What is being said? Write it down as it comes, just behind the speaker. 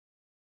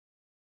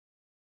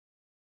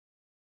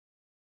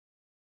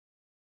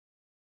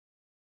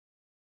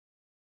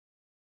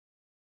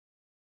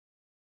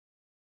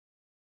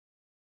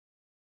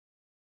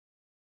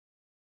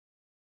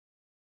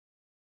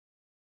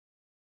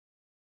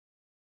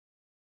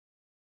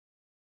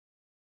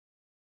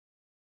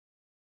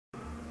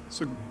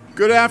So,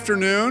 good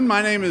afternoon.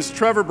 My name is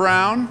Trevor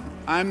Brown.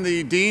 I'm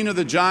the Dean of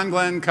the John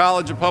Glenn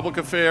College of Public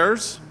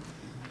Affairs.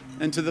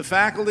 And to the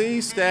faculty,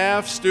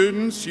 staff,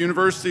 students,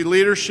 university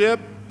leadership,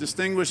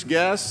 distinguished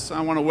guests, I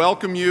want to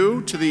welcome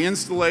you to the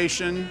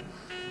installation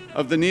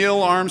of the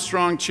Neil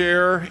Armstrong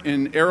Chair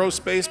in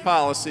Aerospace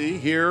Policy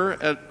here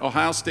at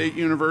Ohio State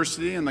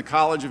University and the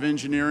College of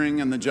Engineering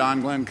and the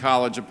John Glenn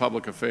College of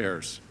Public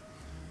Affairs.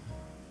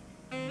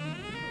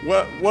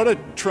 What a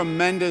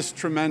tremendous,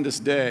 tremendous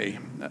day.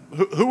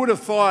 Who would have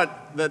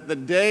thought that the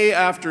day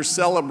after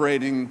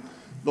celebrating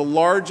the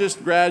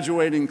largest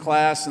graduating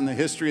class in the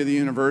history of the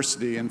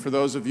university, and for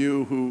those of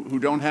you who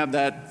don't have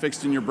that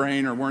fixed in your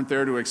brain or weren't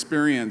there to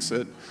experience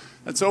it,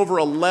 that's over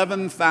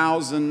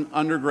 11,000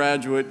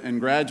 undergraduate and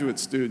graduate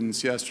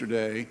students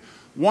yesterday,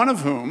 one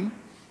of whom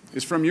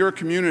is from your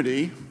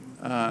community.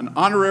 An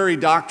honorary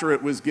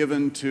doctorate was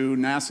given to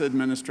NASA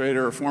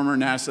Administrator, or former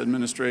NASA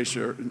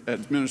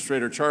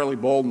Administrator Charlie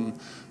Bolden,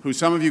 who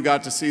some of you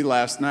got to see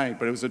last night,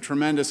 but it was a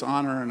tremendous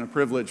honor and a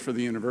privilege for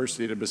the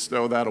university to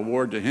bestow that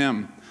award to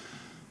him.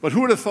 But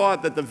who would have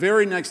thought that the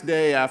very next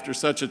day after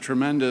such a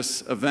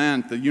tremendous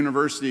event, the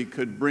university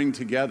could bring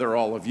together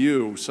all of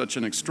you, such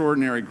an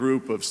extraordinary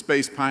group of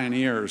space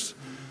pioneers,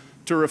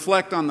 to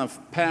reflect on the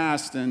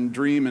past and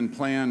dream and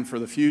plan for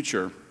the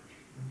future.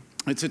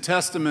 It's a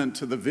testament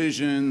to the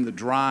vision, the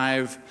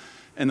drive,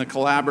 and the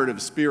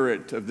collaborative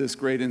spirit of this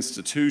great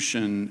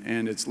institution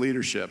and its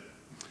leadership.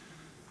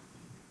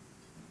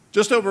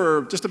 Just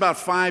about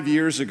 5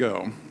 years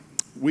ago,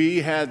 we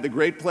had the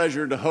great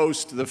pleasure to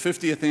host the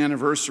 50th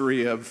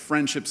anniversary of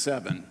Friendship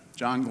 7,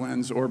 John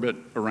Glenn's orbit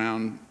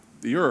around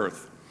the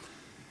Earth.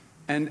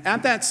 And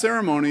at that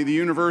ceremony, the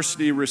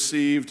university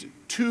received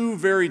two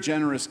very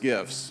generous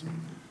gifts,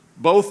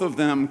 both of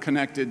them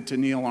connected to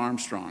Neil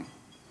Armstrong.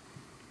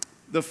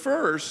 The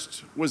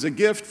first was a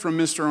gift from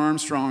Mr.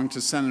 Armstrong to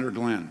Senator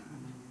Glenn.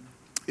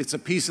 It's a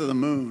piece of the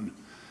moon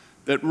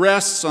that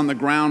rests on the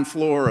ground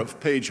floor of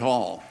Page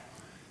Hall.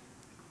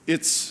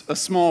 It's a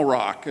small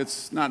rock.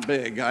 It's not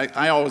big.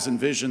 I always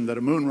envisioned that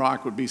a moon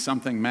rock would be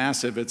something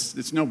massive.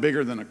 It's no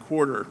bigger than a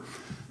quarter.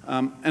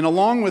 And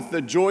along with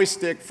the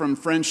joystick from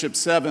Friendship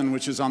 7,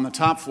 which is on the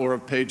top floor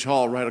of Page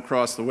Hall right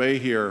across the way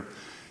here,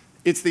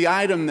 it's the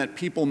item that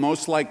people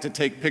most like to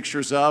take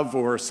pictures of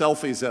or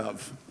selfies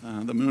of,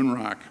 the moon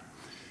rock.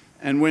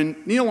 And when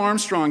Neil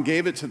Armstrong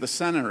gave it to the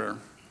senator,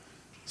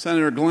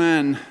 Senator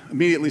Glenn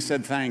immediately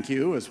said thank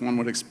you, as one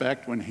would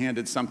expect when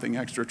handed something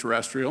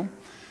extraterrestrial,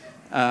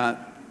 and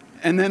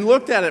then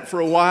looked at it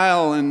for a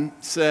while and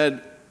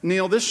said,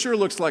 "Neil, this sure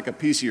looks like a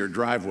piece of your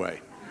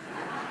driveway."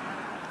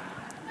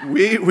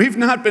 We've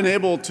not been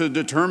able to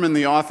determine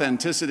the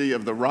authenticity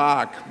of the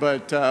rock,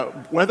 but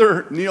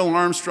whether Neil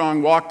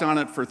Armstrong walked on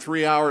it for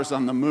 3 hours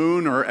on the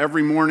moon or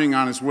every morning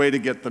on his way to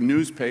get the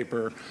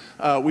newspaper,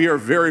 we are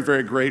very,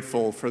 very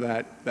grateful for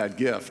that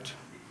gift.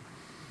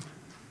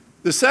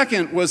 The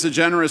second was a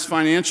generous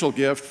financial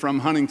gift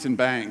from Huntington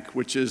Bank,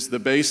 which is the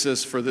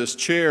basis for this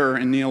chair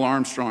in Neil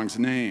Armstrong's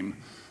name.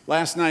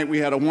 Last night we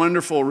had a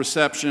wonderful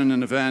reception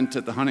and event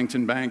at the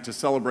Huntington Bank to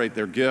celebrate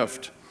their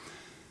gift.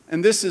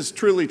 And this is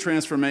truly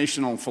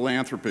transformational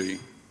philanthropy.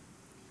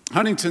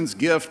 Huntington's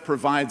gift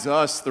provides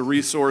us the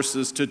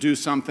resources to do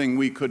something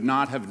we could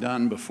not have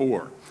done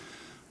before.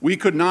 We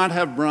could not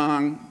have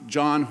brought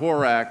John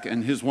Horack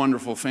and his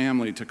wonderful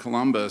family to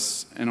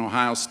Columbus and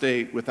Ohio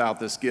State without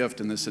this gift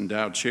and this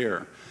endowed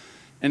chair.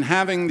 And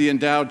having the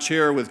endowed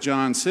chair with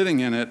John sitting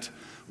in it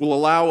will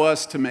allow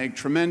us to make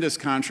tremendous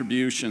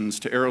contributions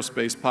to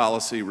aerospace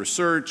policy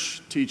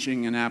research,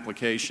 teaching, and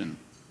application.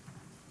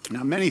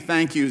 Now, many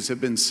thank yous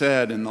have been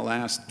said in the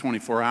last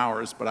 24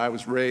 hours, but I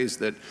was raised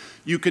that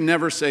you can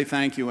never say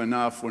thank you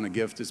enough when a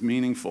gift is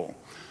meaningful.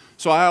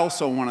 So I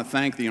also want to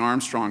thank the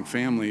Armstrong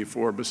family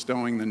for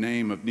bestowing the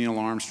name of Neil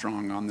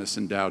Armstrong on this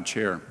endowed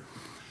chair.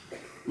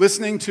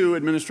 Listening to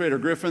Administrator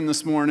Griffin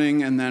this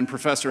morning and then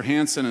Professor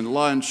Hansen at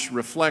lunch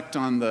reflect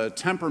on the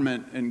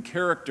temperament and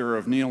character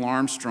of Neil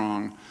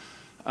Armstrong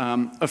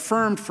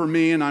affirmed for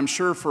me, and I'm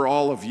sure for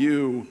all of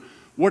you,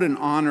 what an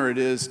honor it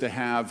is to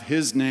have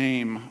his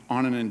name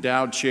on an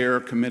endowed chair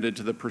committed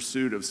to the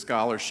pursuit of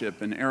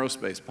scholarship in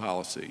aerospace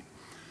policy.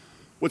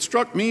 What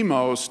struck me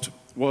most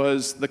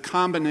was the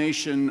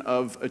combination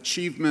of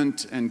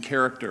achievement and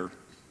character.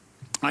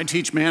 I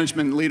teach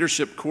management and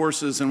leadership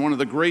courses, and one of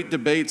the great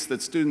debates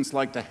that students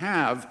like to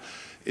have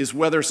is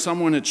whether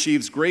someone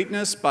achieves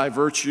greatness by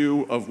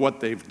virtue of what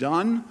they've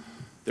done,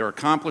 their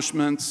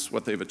accomplishments,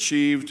 what they've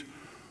achieved,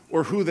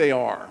 or who they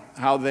are,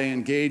 how they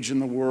engage in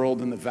the world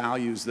and the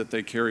values that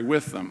they carry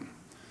with them.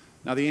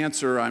 Now the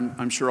answer,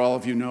 I'm sure all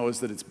of you know,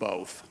 is that it's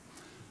both.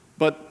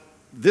 But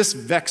this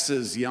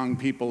vexes young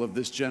people of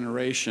this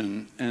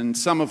generation, and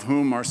some of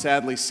whom are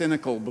sadly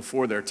cynical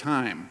before their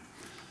time.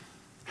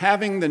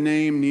 Having the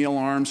name Neil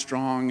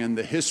Armstrong and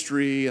the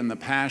history and the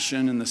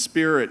passion and the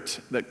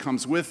spirit that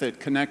comes with it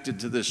connected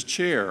to this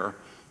chair,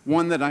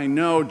 one that I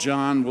know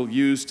John will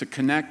use to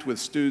connect with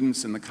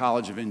students in the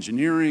College of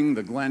Engineering,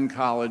 the Glenn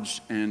College,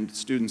 and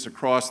students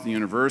across the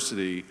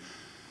university,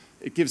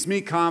 It gives me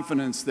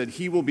confidence that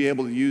he will be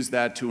able to use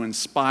that to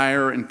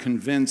inspire and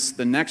convince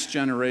the next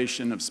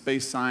generation of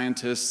space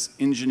scientists,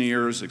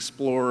 engineers,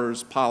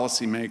 explorers,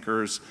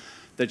 policymakers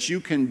that you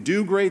can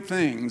do great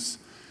things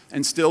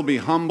and still be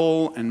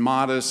humble and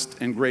modest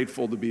and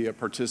grateful to be a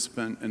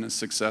participant in a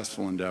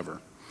successful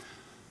endeavor.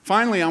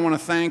 Finally, I want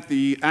to thank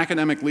the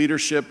academic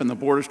leadership and the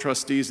Board of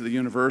Trustees of the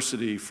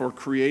university for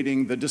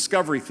creating the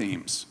discovery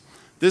themes.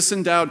 This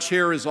endowed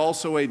chair is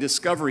also a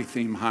discovery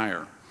theme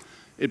hire.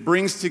 It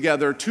brings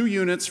together 2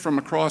 units from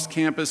across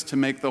campus to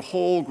make the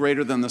whole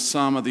greater than the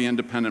sum of the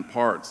independent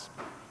parts.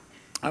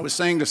 I was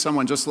saying to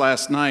someone just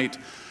last night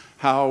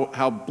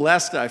how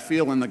blessed I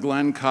feel in the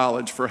Glenn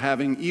College for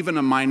having even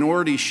a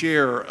minority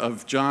share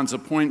of John's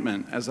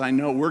appointment, as I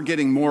know we're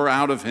getting more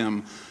out of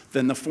him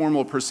than the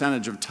formal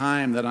percentage of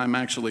time that I'm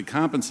actually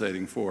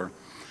compensating for.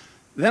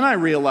 Then I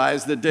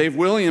realized that Dave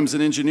Williams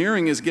in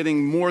engineering is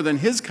getting more than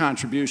his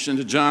contribution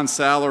to John's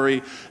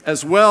salary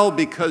as well,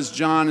 because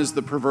John is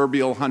the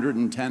proverbial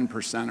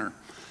 110%er.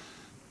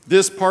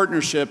 This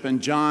partnership and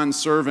John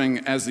serving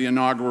as the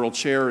inaugural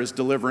chair is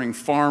delivering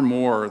far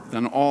more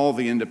than all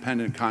the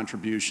independent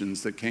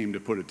contributions that came to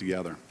put it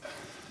together.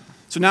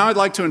 So now I'd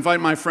like to invite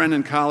my friend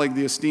and colleague,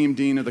 the esteemed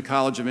Dean of the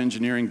College of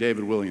Engineering,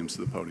 David Williams,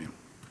 to the podium.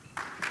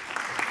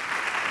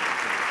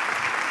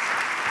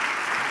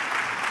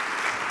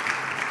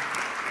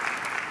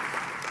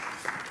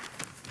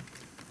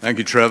 Thank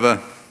you,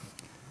 Trevor.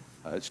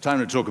 It's time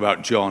to talk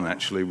about John,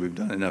 actually. We've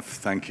done enough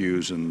thank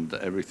yous and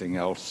everything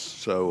else.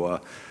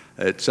 So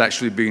it's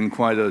actually been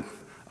quite a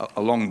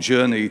long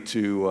journey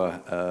to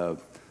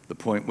the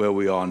point where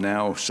we are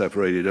now,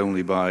 separated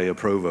only by a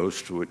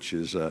provost, which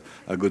is a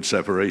good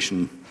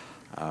separation.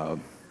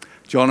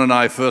 John and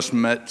I first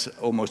met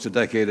almost a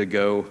decade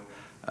ago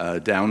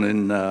down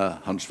in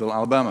Huntsville,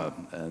 Alabama.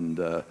 And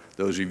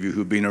those of you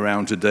who've been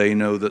around today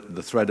know that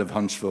the thread of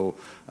Huntsville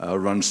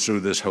runs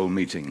through this whole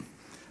meeting.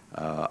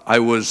 I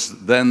was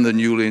then the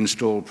newly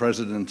installed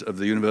president of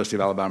the University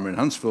of Alabama in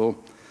Huntsville,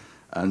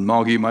 and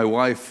Margie, my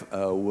wife,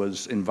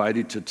 was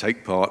invited to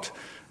take part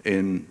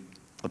in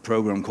a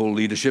program called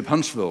Leadership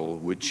Huntsville,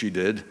 which she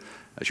did.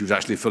 She was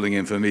actually filling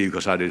in for me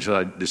because I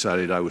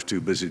decided I was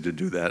too busy to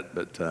do that,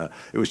 but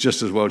it was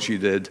just as well she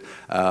did.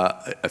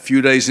 A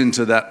few days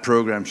into that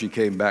program, she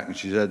came back and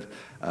she said,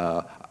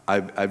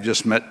 I've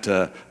just met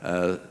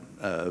a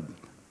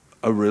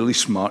really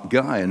smart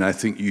guy, and I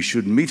think you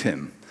should meet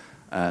him.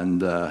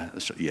 And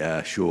so,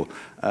 yeah, sure.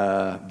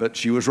 But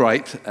she was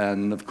right,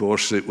 and of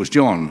course it was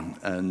John.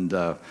 And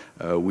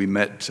we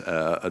met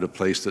at a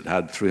place that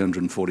had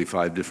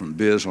 345 different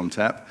beers on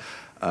tap,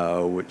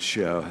 which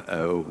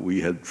we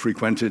had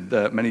frequented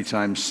many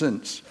times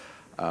since.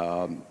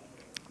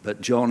 But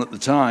John at the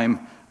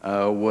time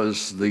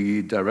was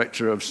the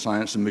director of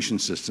science and mission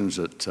systems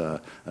at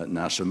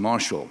NASA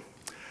Marshall.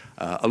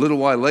 A little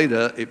while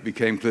later, it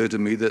became clear to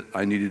me that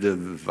I needed a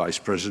vice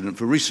president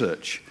for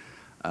research.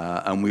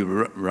 And we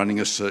were running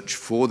a search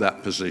for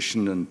that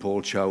position, and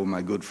Paul Chow,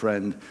 my good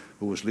friend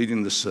who was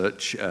leading the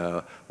search,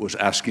 was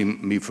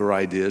asking me for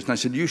ideas. And I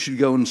said, you should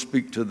go and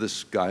speak to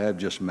this guy I've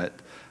just met,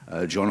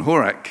 John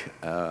Horack.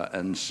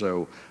 And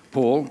so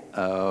Paul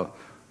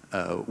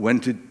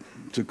went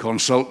to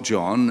consult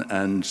John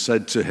and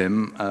said to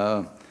him,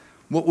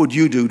 what would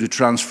you do to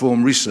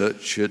transform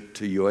research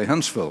at UA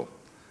Huntsville?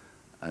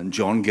 And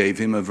John gave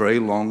him a very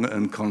long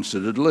and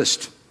considered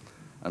list.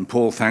 And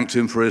Paul thanked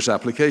him for his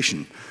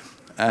application.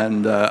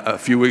 And a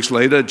few weeks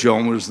later,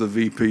 John was the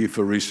VP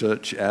for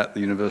research at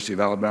the University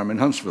of Alabama in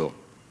Huntsville.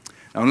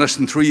 Now, in less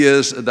than 3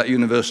 years at that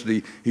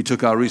university, he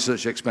took our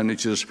research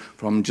expenditures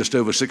from just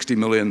over 60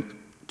 million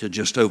to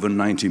just over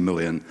 90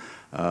 million,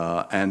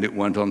 and it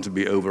went on to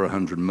be over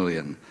 100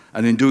 million.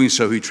 And in doing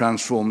so, he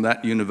transformed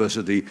that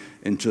university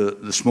into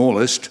the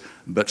smallest,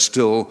 but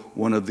still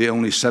one of the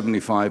only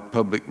 75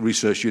 public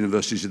research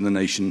universities in the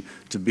nation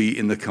to be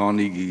in the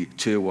Carnegie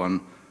Tier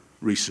 1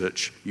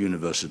 research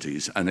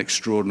universities, an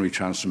extraordinary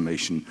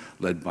transformation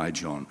led by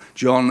John.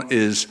 John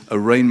is a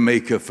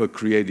rainmaker for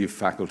creative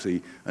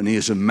faculty, and he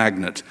is a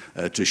magnet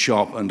to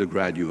sharp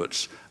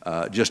undergraduates,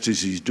 just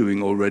as he's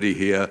doing already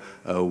here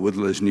with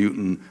Liz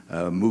Newton,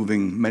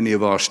 moving many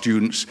of our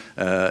students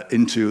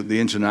into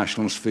the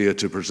international sphere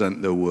to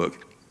present their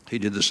work. He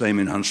did the same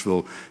in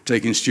Huntsville,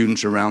 taking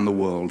students around the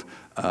world,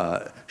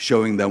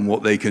 showing them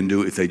what they can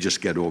do if they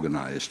just get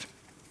organized.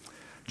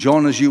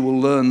 John, as you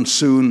will learn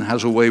soon,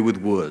 has a way with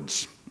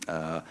words.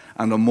 And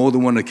on more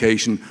than one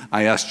occasion,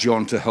 I asked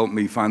John to help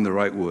me find the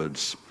right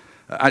words.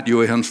 At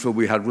UA Huntsville,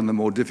 we had one of the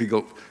more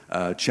difficult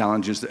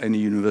challenges that any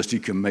university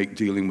can make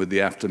dealing with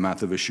the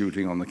aftermath of a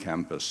shooting on the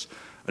campus.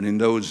 And in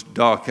those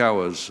dark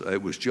hours,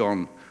 it was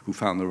John who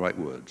found the right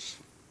words.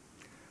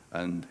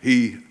 And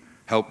he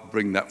helped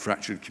bring that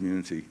fractured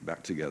community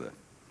back together.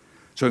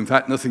 So in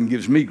fact, nothing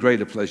gives me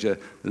greater pleasure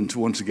than to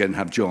once again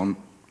have John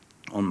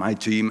on my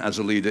team as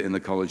a leader in the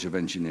College of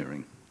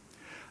Engineering.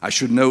 I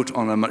should note,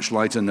 on a much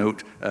lighter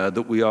note,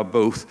 that we are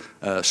both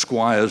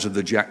squires of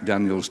the Jack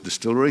Daniels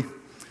distillery.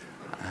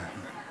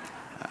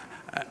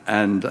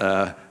 And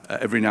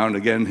every now and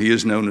again, he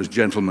is known as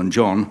Gentleman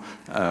John.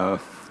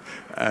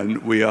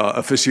 And we are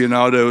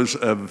aficionados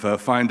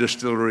of fine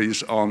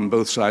distilleries on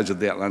both sides of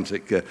the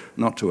Atlantic,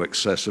 not to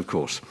excess, of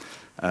course.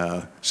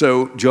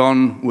 So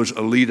John was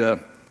a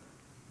leader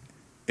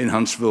in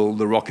Huntsville,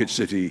 the rocket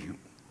city,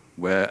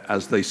 where,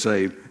 as they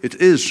say, it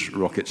is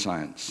rocket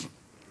science.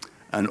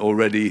 And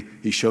already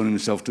he's shown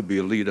himself to be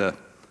a leader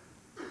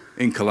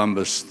in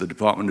Columbus, the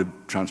Department of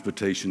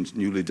Transportation's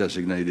newly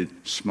designated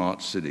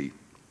smart city.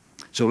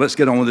 So let's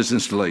get on with this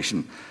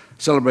installation.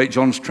 Celebrate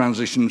John's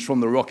transitions from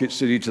the rocket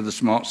city to the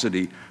smart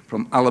city,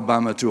 from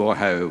Alabama to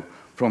Ohio,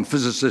 from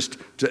physicist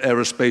to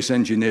aerospace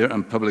engineer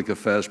and public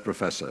affairs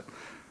professor.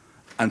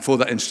 And for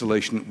that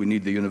installation, we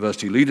need the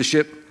university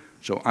leadership.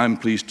 So I'm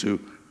pleased to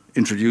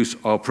introduce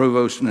our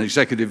provost and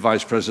executive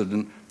vice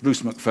president,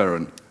 Bruce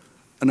McFerrin.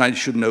 And I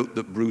should note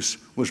that Bruce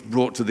was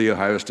brought to The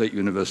Ohio State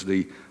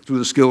University through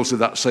the skills of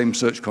that same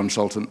search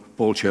consultant,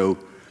 Paul Cho,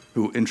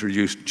 who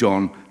introduced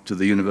John to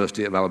the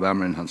University of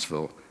Alabama in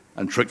Huntsville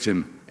and tricked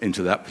him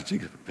into that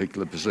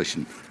particular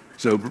position.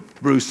 So,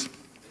 Bruce,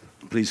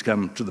 please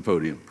come to the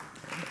podium.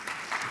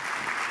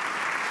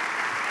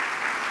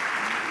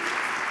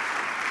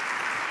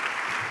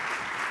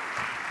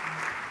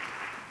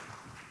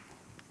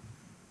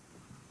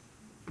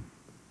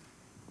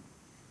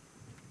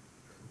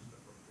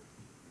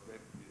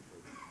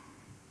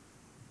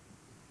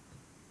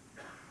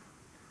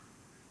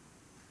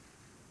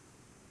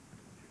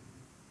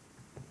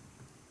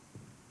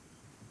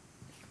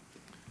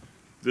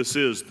 This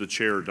is the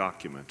chair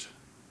document.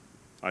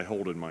 I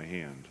hold in my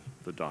hand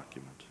the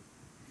document.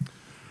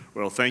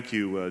 Well, thank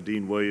you,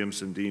 Dean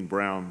Williams and Dean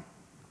Brown.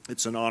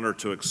 It's an honor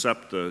to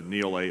accept the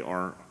Neil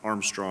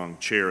Armstrong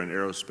Chair in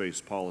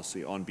Aerospace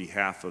Policy on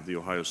behalf of The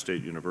Ohio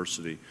State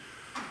University.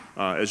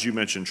 As you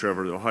mentioned,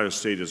 Trevor, the Ohio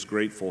State is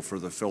grateful for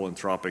the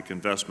philanthropic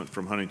investment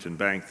from Huntington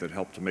Bank that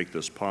helped to make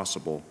this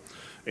possible,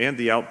 and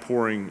the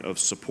outpouring of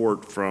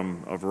support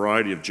from a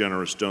variety of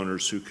generous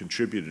donors who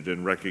contributed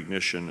in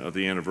recognition of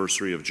the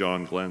anniversary of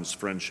John Glenn's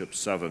Friendship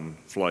 7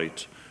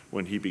 flight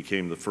when he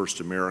became the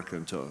first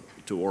American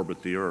to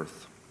orbit the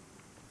Earth.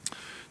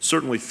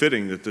 Certainly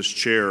fitting that this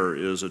chair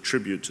is a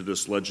tribute to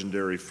this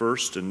legendary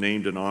first and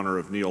named in honor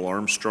of Neil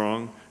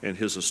Armstrong and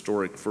his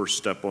historic first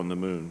step on the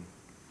moon.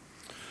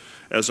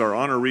 As our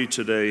honoree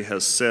today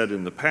has said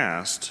in the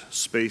past,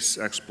 space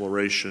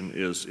exploration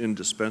is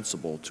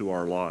indispensable to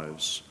our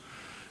lives.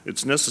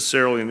 It's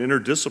necessarily an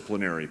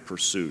interdisciplinary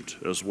pursuit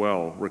as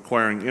well,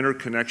 requiring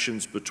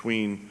interconnections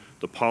between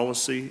the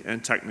policy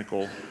and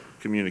technical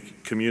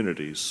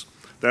communities.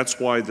 That's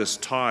why this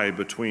tie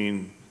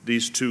between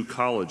these two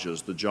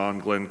colleges, the John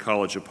Glenn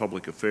College of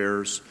Public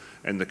Affairs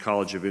and the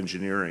College of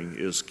Engineering,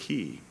 is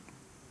key.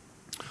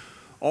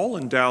 All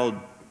endowed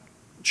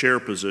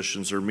chair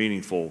positions are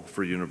meaningful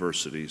for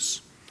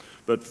universities,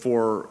 but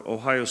for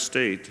Ohio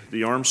State,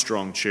 the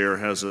Armstrong Chair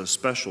has a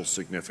special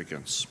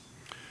significance.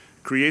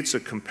 Creates a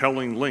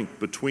compelling link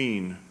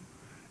between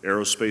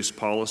aerospace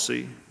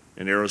policy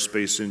and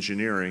aerospace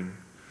engineering,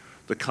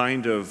 the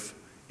kind of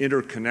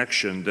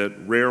interconnection that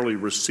rarely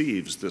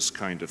receives this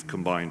kind of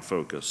combined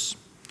focus.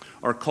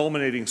 Our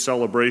culminating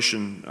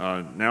celebration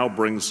now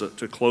brings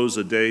to close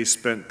a day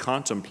spent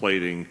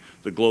contemplating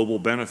the global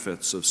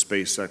benefits of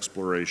space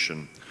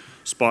exploration,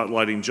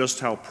 spotlighting just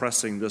how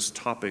pressing this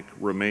topic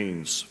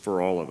remains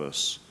for all of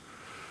us.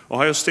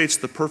 Ohio State's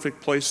the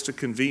perfect place to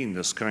convene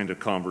this kind of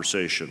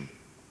conversation,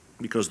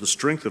 because the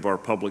strength of our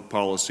public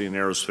policy in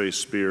aerospace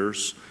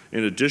spheres,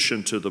 in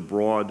addition to the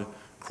broad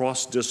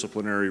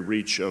cross-disciplinary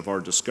reach of our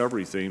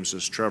discovery themes,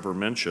 as Trevor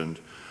mentioned,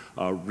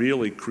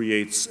 really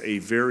creates a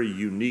very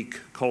unique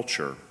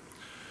culture.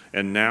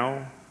 And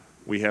now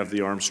we have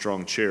the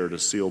Armstrong Chair to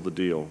seal the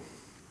deal.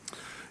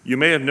 You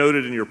may have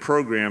noted in your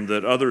program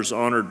that others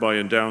honored by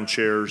endowed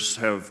chairs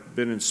have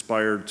been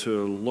inspired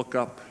to look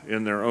up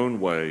in their own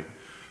way.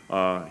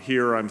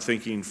 Here I'm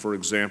thinking, for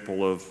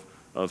example,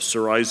 of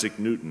Sir Isaac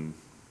Newton,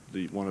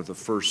 one of the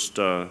first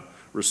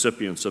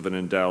recipients of an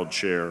endowed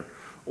chair,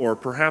 or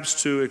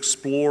perhaps to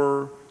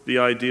explore the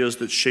ideas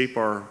that shape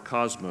our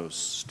cosmos.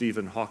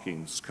 Stephen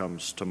Hawking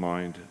comes to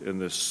mind in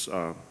this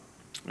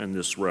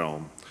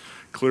realm.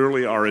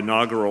 Clearly, our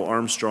inaugural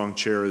Armstrong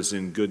Chair is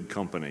in good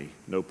company,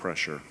 no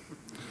pressure.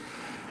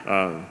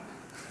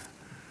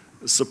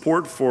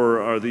 Support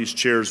for these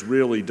chairs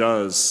really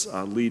does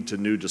lead to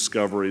new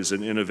discoveries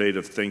and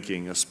innovative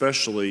thinking,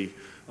 especially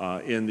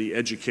in the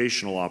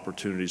educational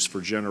opportunities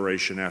for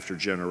generation after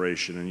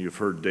generation. And you've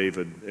heard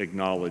David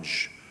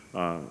acknowledge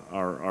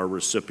our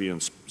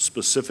recipients'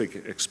 specific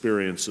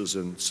experiences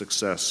and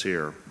success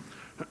here.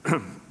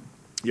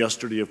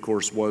 Yesterday, of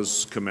course,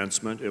 was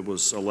commencement. It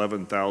was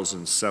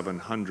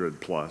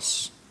 11,700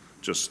 plus,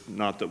 just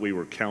not that we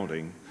were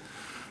counting.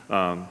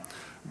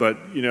 But,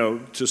 you know,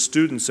 to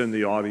students in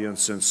the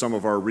audience and some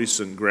of our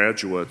recent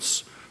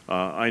graduates,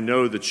 I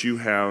know that you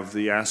have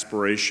the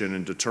aspiration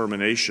and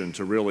determination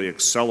to really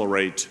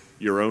accelerate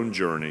your own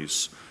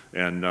journeys.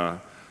 And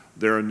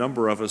there are a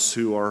number of us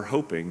who are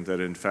hoping that,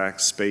 in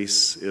fact,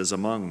 space is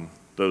among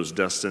those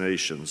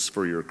destinations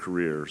for your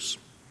careers.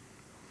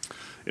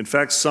 In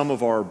fact, some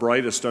of our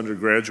brightest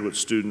undergraduate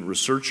student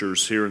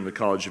researchers here in the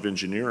College of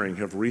Engineering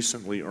have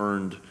recently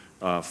earned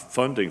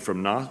funding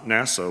from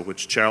NASA,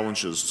 which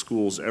challenges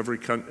schools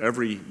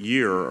every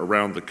year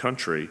around the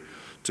country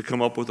to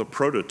come up with a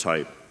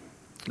prototype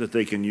that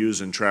they can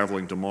use in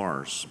traveling to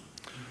Mars.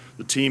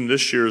 The team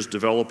this year is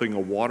developing a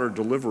water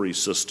delivery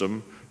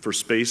system for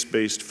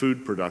space-based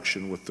food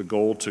production with the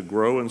goal to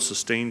grow and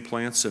sustain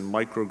plants in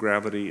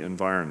microgravity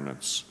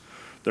environments.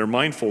 They're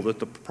mindful that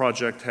the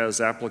project has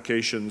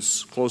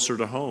applications closer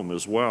to home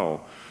as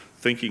well,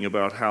 thinking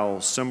about how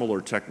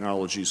similar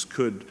technologies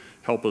could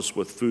help us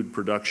with food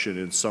production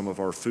in some of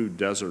our food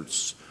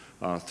deserts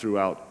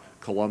throughout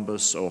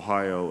Columbus,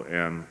 Ohio,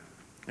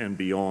 and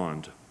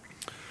beyond.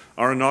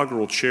 Our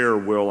inaugural chair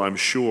will, I'm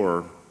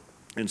sure,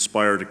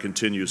 inspire to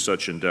continue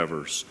such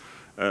endeavors.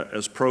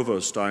 As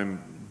provost,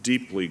 I'm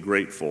deeply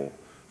grateful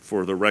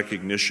for the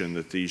recognition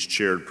that these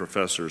chaired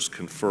professors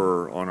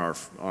confer on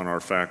our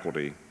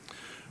faculty.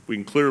 We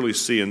can clearly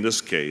see in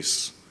this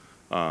case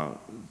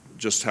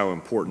just how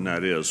important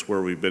that is,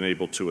 where we've been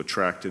able to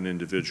attract an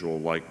individual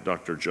like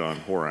Dr. John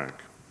Horack.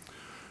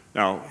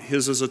 Now,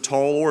 his is a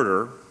tall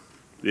order,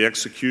 the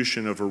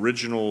execution of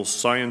original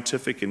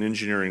scientific and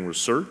engineering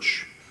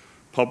research,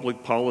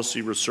 public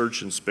policy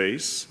research in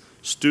space,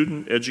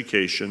 student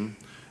education,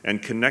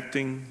 and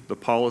connecting the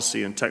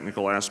policy and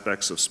technical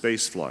aspects of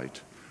spaceflight,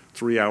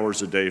 3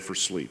 hours a day for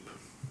sleep.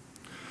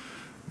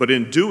 But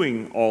in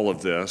doing all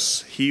of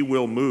this, he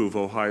will move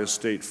Ohio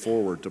State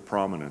forward to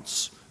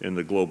prominence in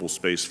the global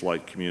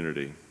spaceflight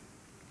community.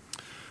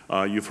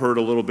 You've heard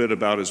a little bit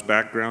about his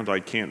background. I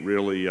can't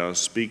really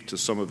speak to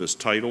some of his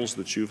titles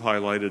that you've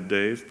highlighted,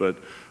 Dave, but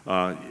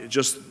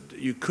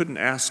you couldn't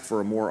ask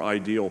for a more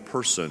ideal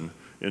person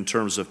in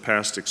terms of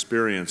past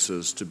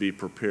experiences to be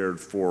prepared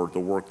for the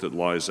work that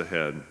lies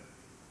ahead.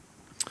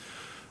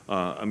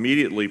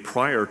 Immediately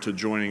prior to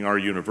joining our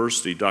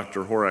university,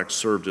 Dr. Horack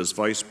served as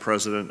Vice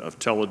President of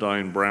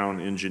Teledyne Brown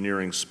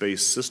Engineering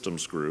Space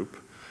Systems Group,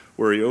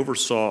 where he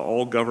oversaw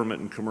all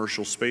government and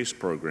commercial space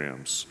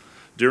programs.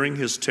 During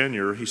his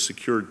tenure, he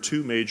secured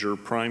 2 major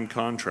prime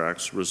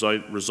contracts,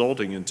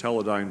 resulting in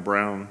Teledyne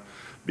Brown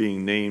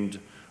being named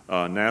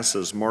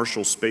NASA's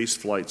Marshall Space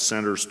Flight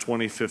Center's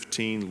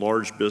 2015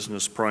 Large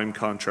Business Prime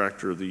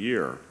Contractor of the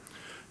Year.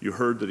 You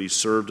heard that he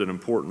served an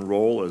important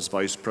role as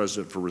Vice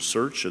President for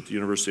Research at the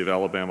University of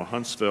Alabama,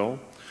 Huntsville,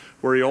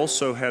 where he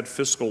also had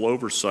fiscal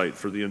oversight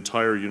for the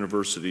entire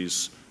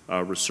university's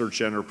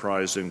research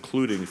enterprise,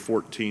 including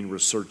 14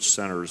 research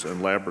centers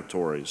and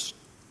laboratories.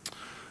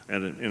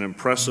 And an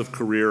impressive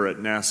career at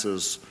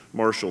NASA's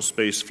Marshall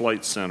Space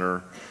Flight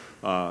Center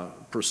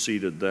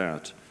preceded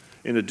that.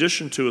 In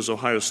addition to his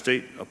Ohio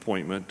State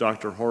appointment,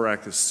 Dr.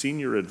 Horack is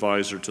senior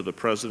advisor to the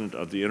president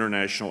of the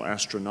International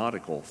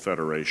Astronautical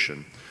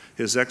Federation.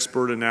 His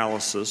expert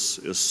analysis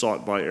is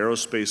sought by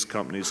aerospace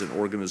companies and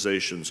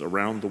organizations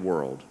around the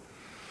world.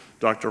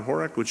 Dr.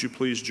 Horack, would you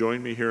please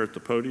join me here at the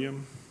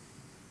podium?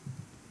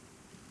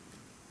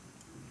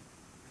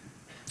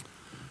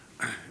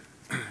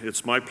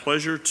 It's my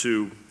pleasure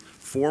to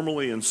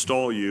formally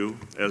install you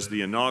as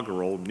the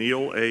inaugural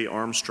Neil A.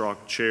 Armstrong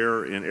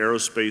Chair in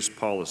Aerospace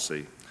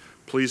Policy.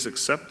 Please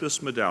accept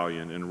this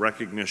medallion in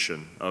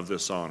recognition of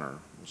this honor.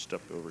 We'll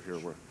step over here.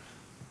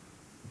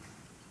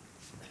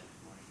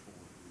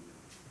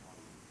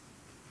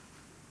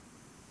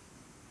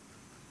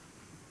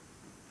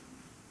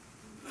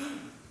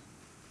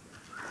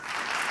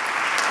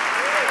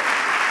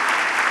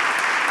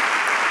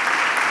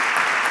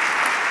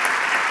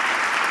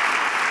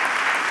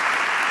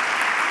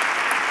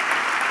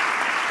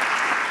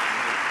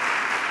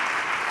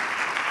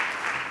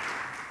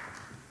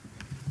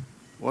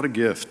 What a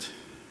gift.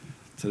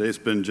 Today's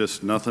been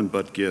just nothing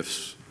but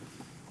gifts.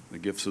 The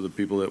gifts of the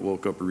people that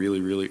woke up really,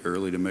 really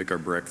early to make our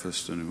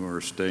breakfast and who are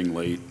staying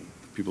late,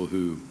 people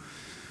who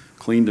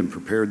cleaned and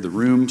prepared the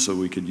room so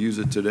we could use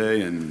it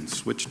today and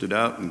switched it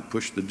out and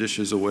pushed the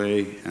dishes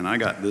away. And I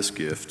got this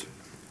gift,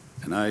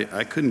 and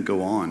I couldn't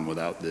go on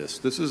without this.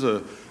 This is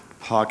a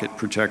pocket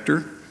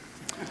protector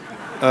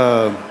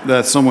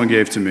that someone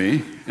gave to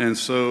me, and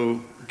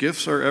so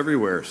gifts are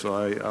everywhere. So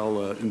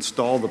I'll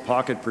install the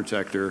pocket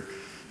protector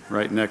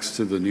right next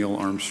to the Neil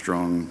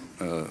Armstrong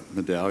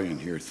medallion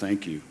here.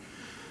 Thank you.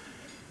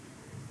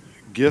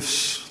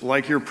 Gifts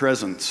like your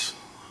presence,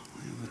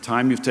 the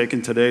time you've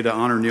taken today to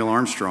honor Neil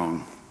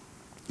Armstrong,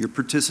 your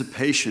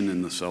participation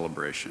in the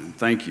celebration.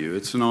 Thank you.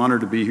 It's an honor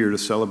to be here to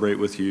celebrate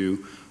with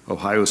you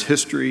Ohio's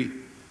history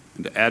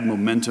and to add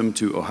momentum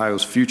to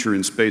Ohio's future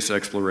in space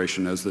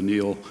exploration as the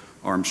Neil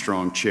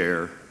Armstrong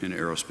Chair in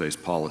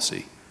Aerospace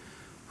Policy.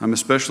 I'm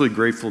especially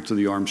grateful to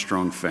the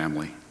Armstrong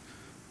family,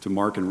 to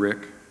Mark and Rick,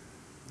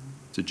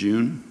 to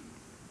June,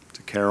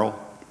 to Carol,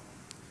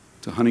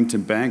 to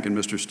Huntington Bank and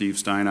Mr. Steve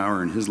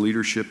Steinauer and his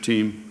leadership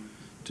team,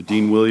 to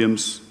Dean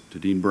Williams, to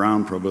Dean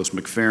Brown, Provost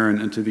McFerrin,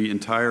 and to the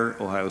entire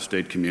Ohio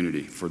State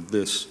community for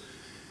this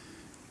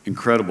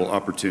incredible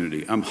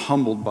opportunity. I'm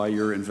humbled by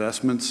your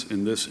investments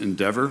in this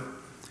endeavor,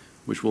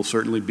 which will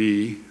certainly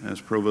be, as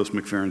Provost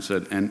McFerrin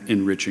said, an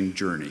enriching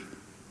journey.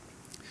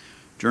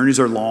 Journeys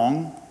are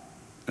long,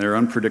 They're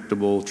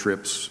unpredictable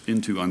trips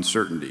into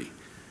uncertainty.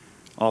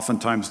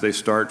 Oftentimes they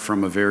start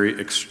from a very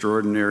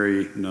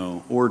extraordinary,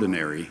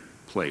 ordinary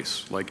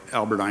place, like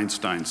Albert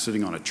Einstein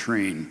sitting on a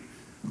train,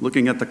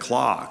 looking at the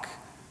clock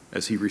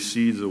as he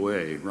recedes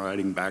away,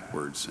 riding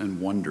backwards and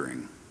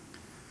wondering.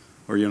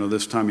 Or,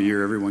 this time of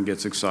year, everyone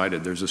gets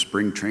excited. There's a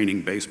spring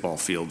training baseball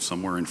field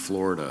somewhere in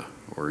Florida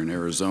or in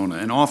Arizona.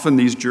 And often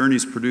these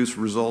journeys produce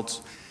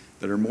results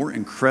that are more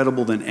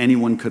incredible than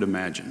anyone could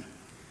imagine.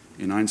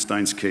 In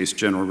Einstein's case,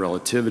 general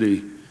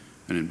relativity,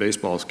 and in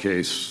baseball's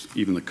case,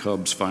 even the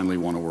Cubs finally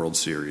won a World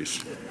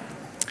Series.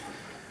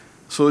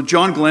 So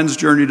John Glenn's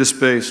journey to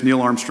space,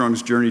 Neil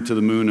Armstrong's journey to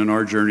the moon, and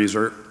our journeys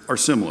are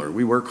similar.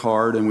 We work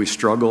hard and we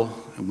struggle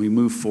and we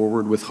move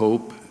forward with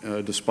hope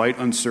despite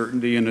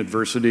uncertainty and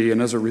adversity,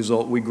 and as a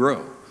result, we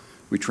grow.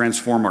 We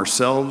transform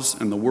ourselves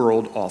and the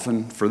world,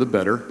 often for the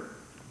better,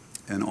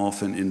 and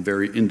often in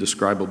very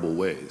indescribable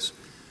ways.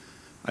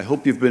 I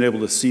hope you've been able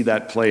to see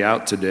that play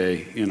out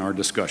today in our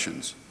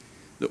discussions.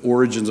 The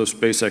origins of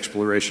space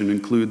exploration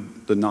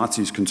include the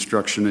Nazis'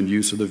 construction and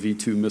use of the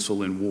V-2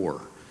 missile in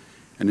war,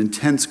 an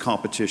intense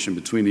competition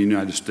between the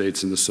United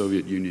States and the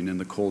Soviet Union in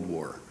the Cold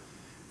War.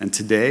 And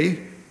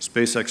today,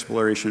 space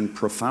exploration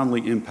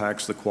profoundly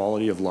impacts the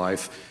quality of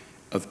life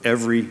of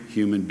every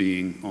human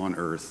being on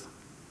Earth.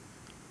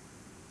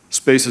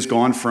 Space has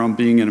gone from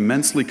being an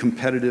immensely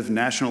competitive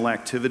national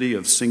activity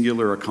of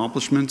singular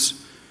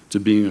accomplishments to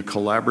being a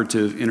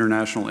collaborative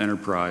international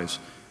enterprise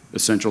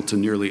essential to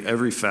nearly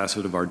every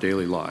facet of our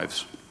daily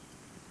lives.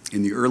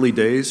 In the early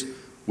days,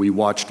 we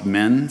watched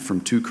men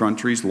from 2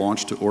 countries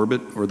launch to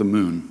orbit or the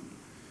moon.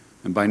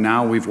 And by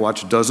now, we've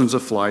watched dozens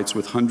of flights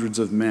with hundreds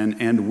of men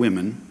and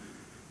women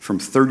from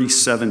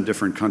 37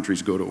 different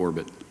countries go to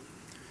orbit.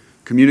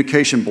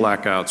 Communication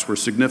blackouts were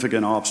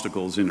significant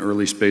obstacles in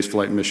early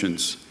spaceflight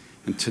missions.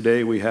 And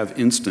today, we have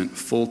instant,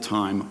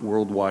 full-time,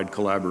 worldwide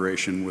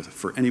collaboration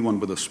for anyone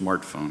with a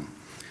smartphone.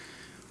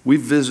 We've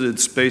visited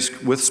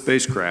space with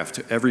spacecraft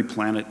to every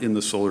planet in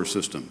the solar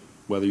system,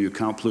 whether you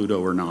count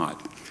Pluto or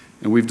not.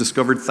 And we've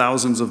discovered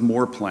thousands of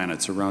more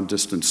planets around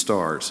distant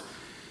stars.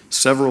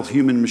 Several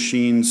human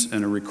machines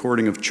and a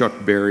recording of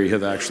Chuck Berry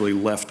have actually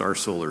left our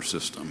solar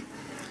system.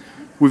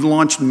 We've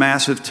launched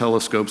massive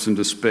telescopes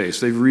into space.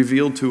 They've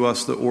revealed to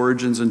us the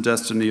origins and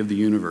destiny of the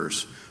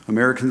universe.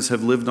 Americans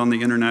have lived on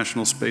the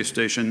International Space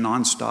Station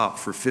nonstop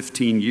for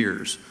 15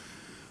 years.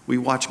 We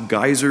watch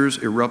geysers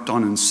erupt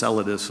on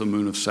Enceladus, a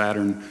moon of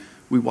Saturn.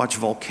 We watch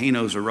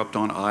volcanoes erupt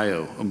on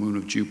Io, a moon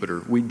of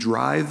Jupiter. We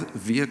drive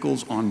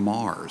vehicles on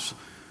Mars.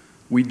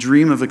 We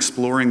dream of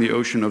exploring the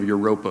ocean of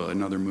Europa,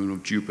 another moon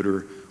of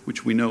Jupiter,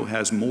 which we know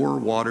has more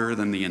water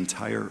than the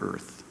entire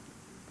Earth.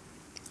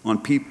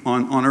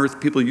 On Earth,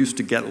 people used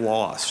to get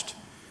lost.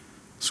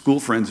 School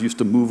friends used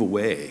to move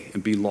away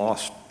and be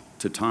lost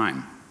to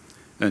time.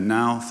 And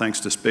now, thanks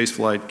to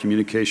spaceflight,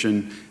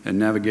 communication, and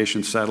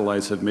navigation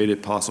satellites have made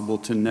it possible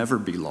to never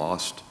be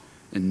lost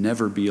and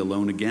never be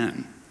alone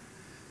again.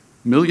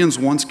 Millions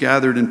once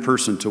gathered in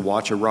person to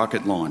watch a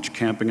rocket launch,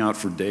 camping out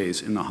for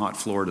days in the hot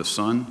Florida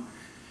sun,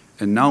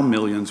 and now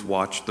millions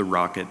watch the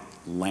rocket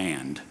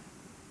land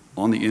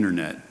on the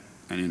internet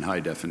and in high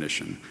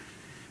definition.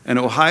 And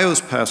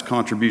Ohio's past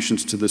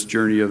contributions to this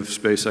journey of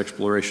space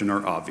exploration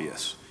are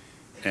obvious.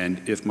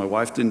 And if my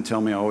wife didn't tell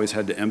me I always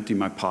had to empty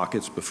my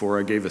pockets before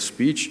I gave a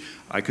speech,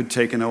 I could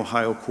take an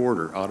Ohio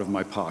quarter out of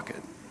my pocket.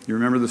 You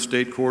remember the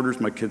state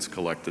quarters? My kids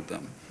collected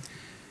them.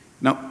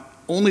 Now,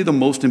 only the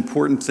most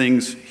important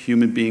things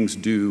human beings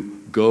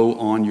do go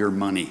on your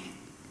money.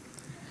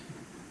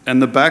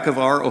 And the back of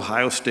our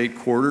Ohio state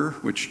quarter,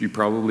 which you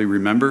probably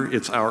remember,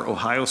 it's our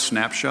Ohio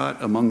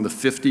snapshot among the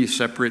 50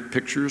 separate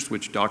pictures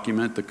which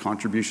document the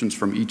contributions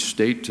from each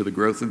state to the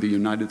growth of the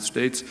United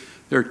States.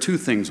 There are 2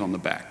 things on the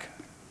back.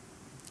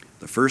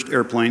 The first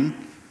airplane,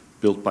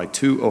 built by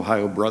 2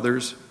 Ohio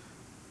brothers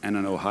and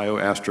an Ohio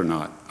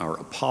astronaut, our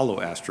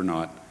Apollo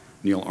astronaut,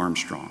 Neil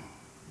Armstrong.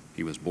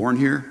 He was born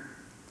here,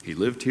 he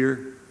lived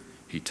here,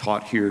 he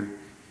taught here,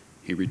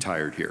 he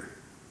retired here.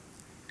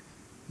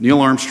 Neil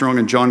Armstrong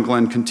and John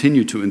Glenn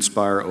continue to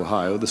inspire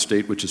Ohio, the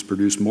state which has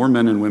produced more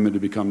men and women to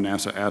become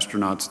NASA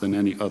astronauts than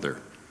any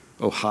other.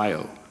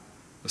 Ohio,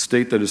 a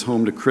state that is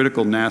home to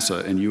critical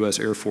NASA and U.S.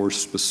 Air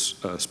Force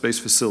space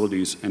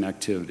facilities and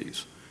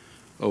activities.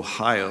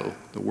 Ohio,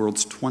 the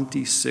world's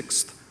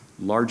 26th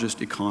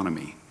largest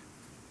economy.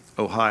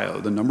 Ohio,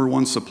 the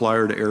 #1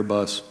 supplier to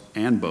Airbus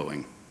and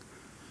Boeing.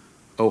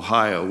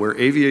 Ohio, where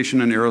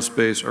aviation and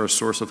aerospace are a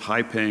source of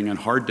high-paying and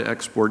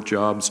hard-to-export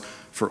jobs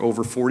for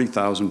over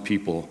 40,000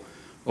 people.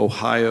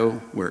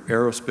 Ohio, where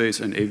aerospace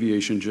and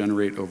aviation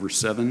generate over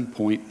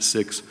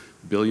 $7.6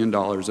 billion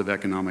of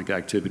economic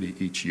activity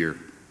each year.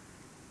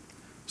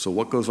 So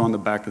what goes on the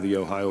back of the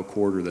Ohio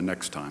quarter the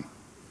next time?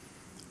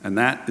 And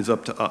that is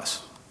up to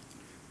us.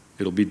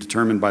 It'll be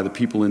determined by the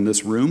people in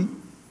this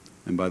room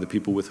and by the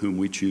people with whom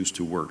we choose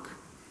to work.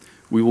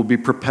 We will be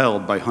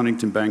propelled by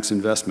Huntington Bank's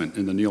investment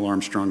in the Neil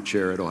Armstrong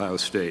Chair at Ohio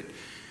State.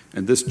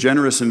 And this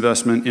generous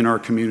investment in our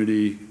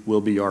community will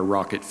be our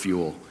rocket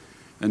fuel.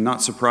 And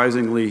not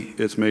surprisingly,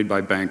 it's made by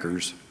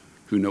bankers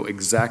who know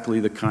exactly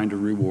the kind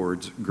of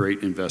rewards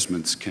great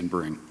investments can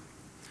bring.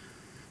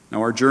 Now,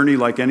 our journey,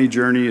 like any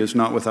journey, is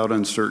not without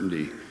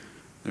uncertainty.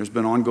 There's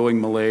been ongoing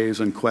malaise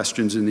and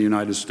questions in the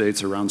United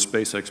States around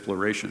space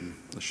exploration.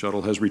 The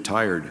shuttle has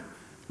retired.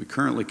 We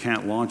currently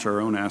can't launch our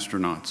own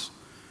astronauts.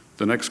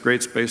 The next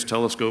great space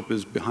telescope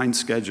is behind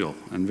schedule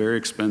and very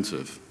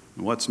expensive.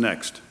 And what's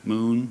next?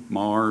 Moon,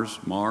 Mars,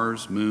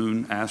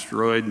 moon,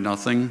 asteroid,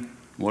 nothing?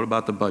 What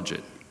about the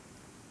budget?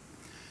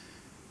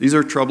 These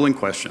are troubling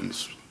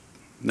questions.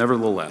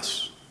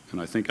 Nevertheless, and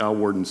I think Al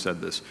Worden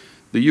said this,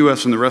 the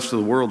US and the rest of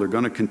the world are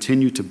going to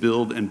continue to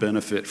build and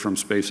benefit from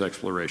space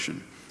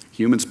exploration.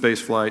 Human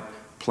spaceflight,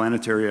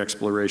 planetary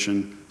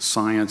exploration,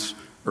 science,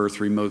 Earth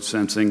remote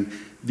sensing.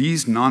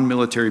 These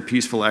non-military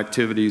peaceful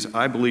activities,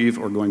 I believe,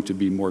 are going to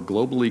be more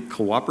globally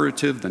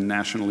cooperative than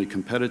nationally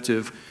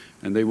competitive,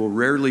 and they will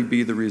rarely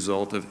be the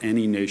result of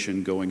any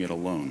nation going it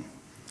alone.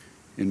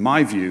 In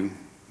my view,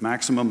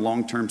 maximum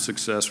long-term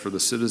success for the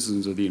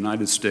citizens of the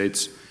United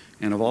States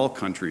and of all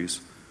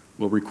countries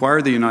will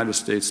require the United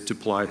States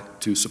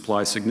to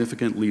supply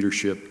significant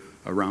leadership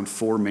around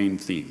four main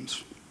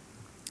themes.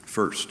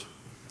 First,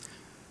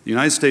 the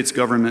United States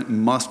government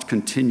must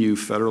continue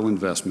federal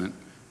investment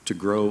to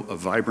grow a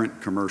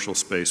vibrant commercial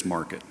space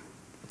market.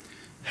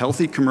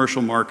 Healthy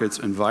commercial markets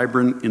and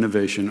vibrant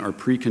innovation are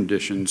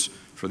preconditions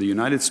for the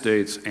United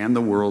States and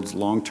the world's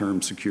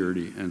long-term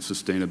security and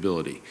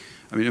sustainability.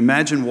 I mean,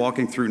 imagine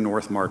walking through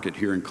North Market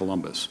here in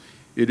Columbus.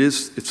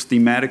 It's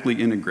thematically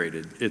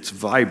integrated, it's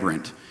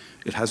vibrant,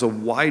 it has a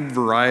wide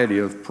variety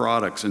of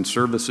products and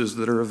services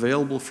that are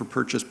available for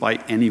purchase by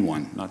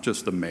anyone, not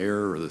just the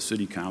mayor or the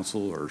city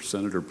council or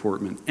Senator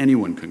Portman.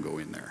 Anyone can go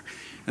in there.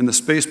 And the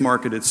space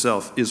market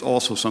itself is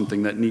also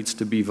something that needs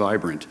to be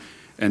vibrant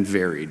and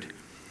varied.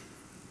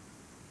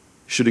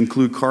 Should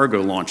include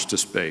cargo launch to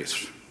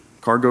space,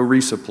 cargo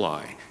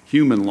resupply,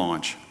 human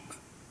launch,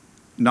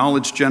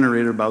 knowledge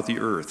generated about the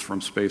Earth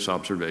from space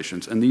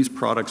observations, and these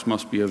products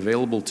must be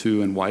available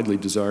to and widely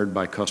desired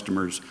by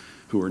customers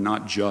who are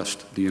not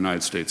just the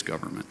United States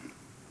government.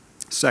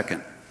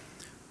 Second,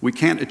 we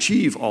can't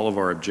achieve all of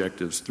our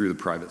objectives through the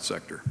private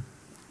sector,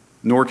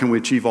 nor can we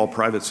achieve all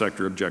private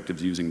sector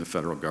objectives using the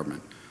federal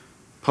government.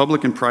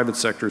 Public and private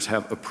sectors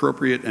have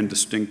appropriate and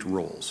distinct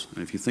roles.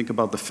 And if you think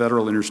about the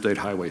federal interstate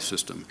highway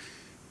system,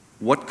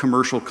 what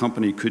commercial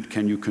company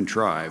can you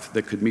contrive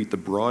that could meet the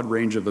broad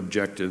range of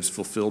objectives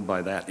fulfilled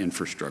by that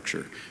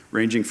infrastructure,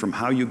 ranging from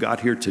how you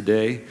got here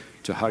today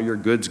to how your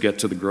goods get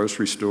to the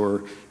grocery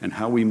store and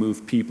how we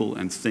move people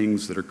and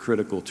things that are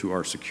critical to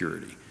our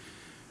security.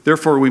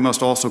 Therefore, we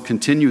must also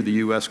continue the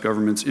US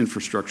government's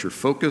infrastructure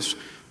focus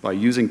by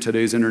using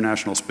today's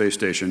International Space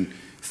Station,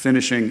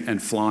 finishing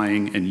and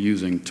flying and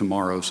using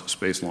tomorrow's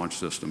Space Launch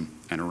System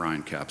and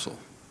Orion capsule.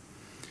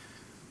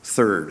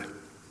 Third,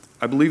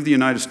 I believe the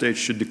United States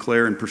should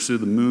declare and pursue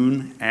the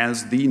moon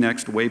as the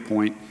next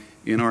waypoint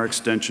in our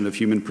extension of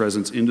human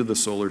presence into the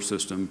solar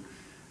system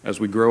as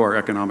we grow our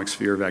economic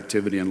sphere of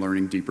activity and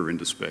learning deeper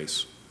into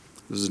space.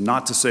 This is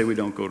not to say we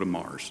don't go to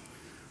Mars,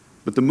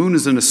 but the moon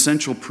is an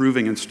essential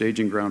proving and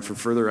staging ground for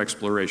further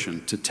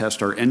exploration to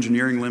test our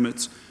engineering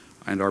limits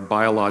and our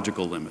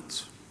biological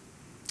limits.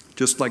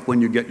 Just like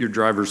when you get your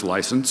driver's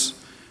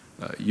license,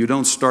 you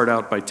don't start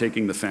out by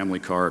taking the family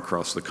car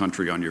across the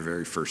country on your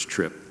very first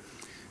trip.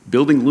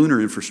 Building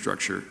lunar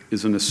infrastructure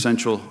is an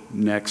essential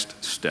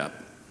next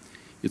step.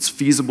 It's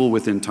feasible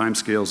within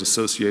timescales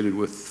associated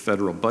with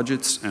federal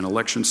budgets and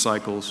election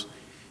cycles,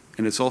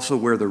 and it's also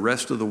where the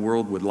rest of the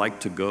world would like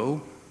to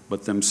go,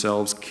 but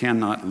themselves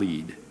cannot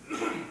lead.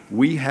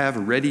 We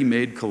have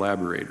ready-made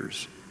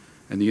collaborators,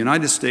 and the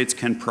United States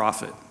can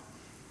profit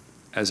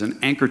as an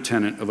anchor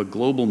tenant of a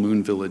global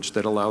moon village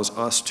that allows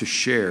us to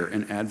share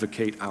and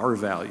advocate our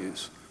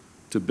values,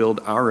 to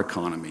build our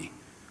economy,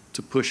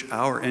 to push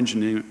our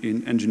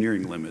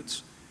engineering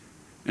limits,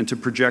 and to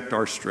project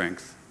our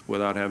strength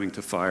without having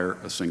to fire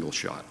a single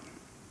shot.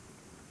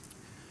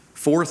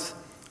 Fourth,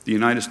 the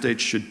United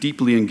States should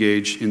deeply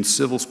engage in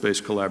civil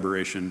space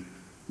collaboration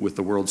with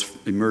the world's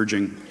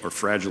emerging or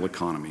fragile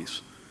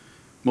economies.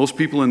 Most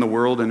people in the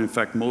world, and in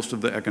fact most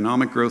of the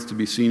economic growth to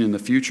be seen in the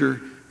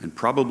future, and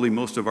probably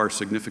most of our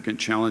significant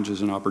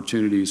challenges and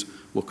opportunities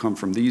will come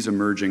from these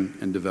emerging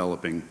and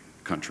developing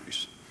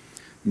countries.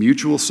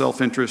 Mutual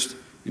self-interest,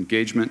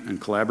 engagement,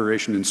 and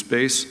collaboration in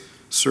space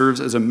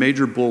serves as a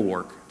major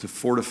bulwark to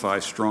fortify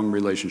strong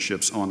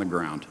relationships on the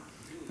ground.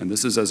 And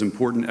this is as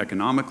important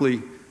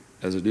economically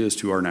as it is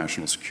to our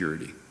national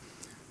security.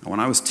 Now, when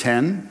I was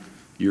 10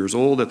 years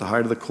old, at the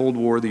height of the Cold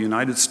War, the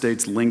United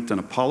States linked an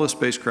Apollo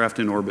spacecraft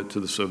in orbit to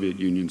the Soviet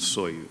Union's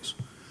Soyuz.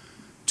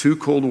 Two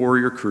Cold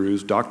Warrior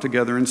crews docked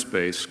together in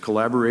space,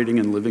 collaborating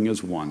and living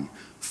as one.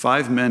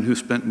 5 men who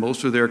spent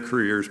most of their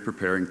careers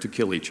preparing to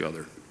kill each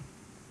other.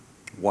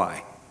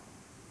 Why?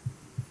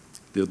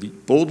 The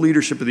bold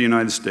leadership of the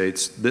United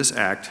States, this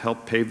act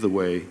helped pave the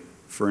way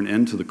for an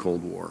end to the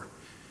Cold War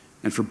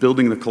and for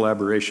building the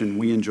collaboration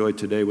we enjoy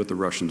today with the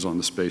Russians on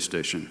the space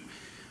station.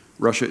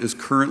 Russia is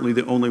currently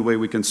the only way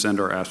we can send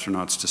our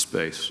astronauts to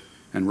space.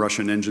 and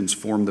Russian engines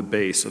form the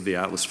base of the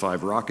Atlas V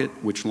rocket,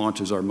 which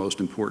launches our most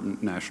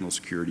important national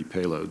security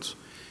payloads.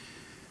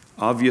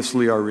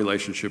 Obviously, our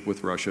relationship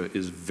with Russia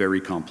is very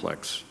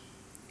complex,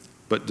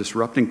 but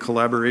disrupting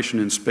collaboration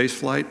in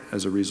spaceflight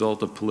as a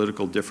result of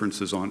political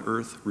differences on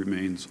Earth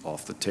remains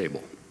off the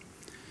table.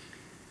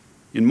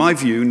 In my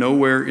view,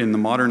 nowhere in the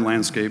modern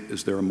landscape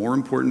is there a more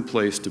important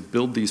place to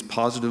build these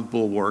positive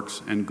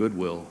bulwarks and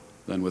goodwill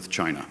than with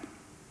China.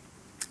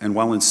 And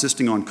while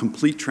insisting on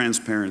complete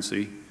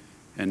transparency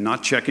and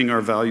not checking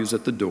our values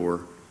at the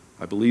door,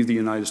 I believe the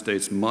United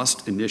States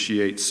must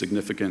initiate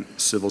significant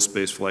civil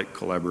spaceflight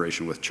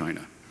collaboration with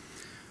China.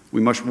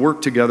 We must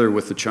work together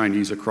with the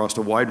Chinese across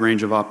a wide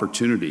range of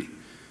opportunity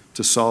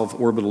to solve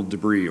orbital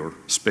debris or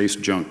space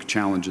junk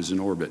challenges in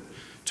orbit,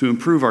 to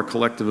improve our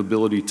collective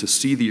ability to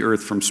see the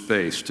Earth from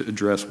space, to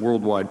address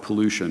worldwide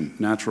pollution,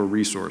 natural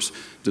resource,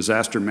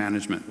 disaster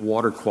management,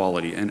 water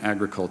quality, and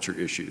agriculture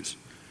issues,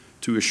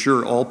 to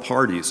assure all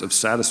parties of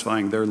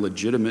satisfying their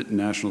legitimate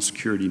national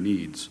security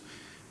needs,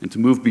 and to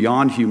move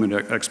beyond human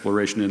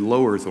exploration in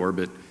low Earth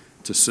orbit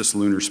to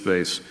cislunar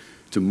space,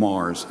 to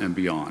Mars and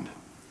beyond.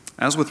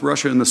 As with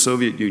Russia and the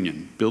Soviet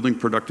Union, building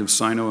productive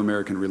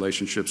Sino-American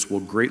relationships will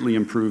greatly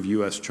improve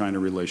US-China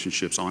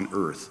relationships on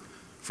Earth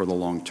for the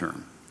long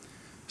term.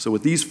 So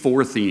with these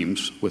 4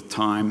 themes, with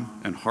time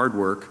and hard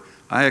work,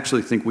 I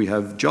actually think we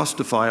have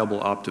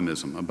justifiable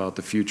optimism about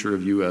the future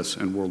of US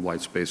and worldwide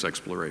space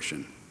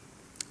exploration.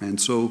 And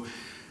so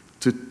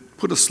to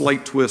put a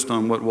slight twist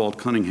on what Walt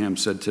Cunningham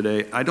said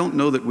today, I don't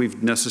know that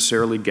we've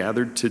necessarily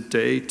gathered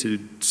today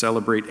to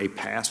celebrate a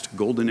past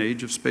golden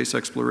age of space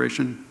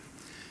exploration.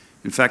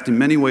 In fact, in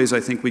many ways, I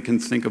think we can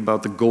think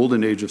about the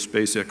golden age of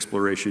space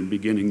exploration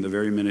beginning the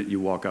very minute you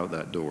walk out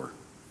that door.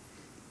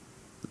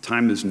 The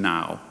time is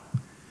now.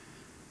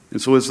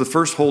 And so as the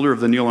first holder of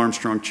the Neil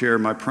Armstrong Chair,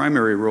 my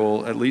primary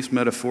role, at least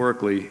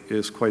metaphorically,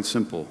 is quite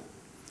simple.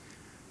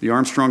 The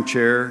Armstrong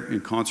Chair,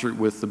 in concert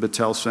with the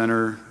Battelle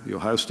Center, the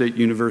Ohio State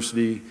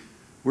University,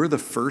 we're the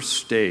first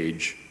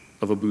stage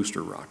of a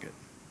booster rocket.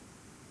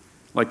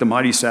 Like the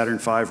mighty Saturn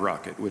V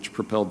rocket, which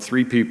propelled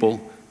 3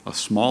 people, a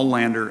small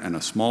lander, and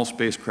a small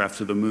spacecraft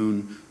to the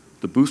moon,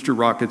 the booster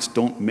rockets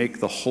don't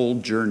make the whole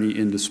journey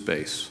into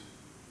space.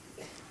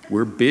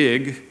 We're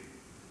big,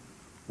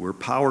 we're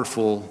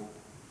powerful,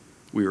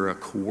 we are a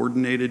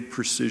coordinated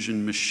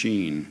precision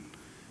machine,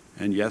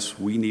 and yes,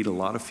 we need a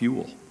lot of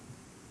fuel.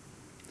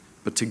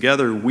 But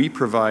together, we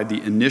provide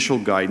the initial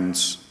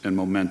guidance and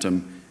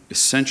momentum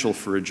essential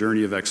for a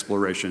journey of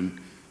exploration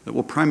that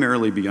will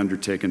primarily be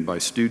undertaken by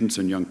students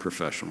and young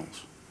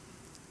professionals.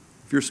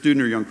 If you're a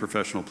student or young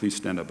professional, please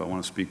stand up. I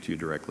want to speak to you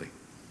directly.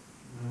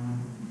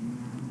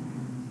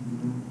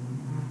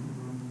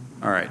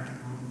 All right.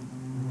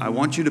 I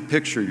want you to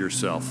picture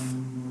yourself.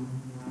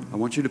 I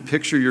want you to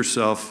picture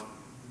yourself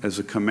as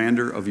a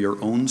commander of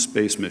your own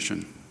space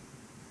mission.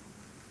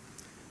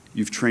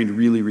 You've trained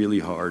really, really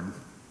hard.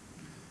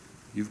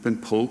 You've been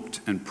poked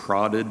and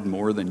prodded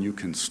more than you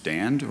can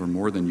stand or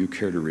more than you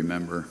care to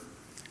remember.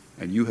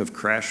 And you have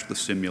crashed the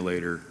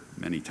simulator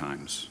many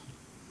times.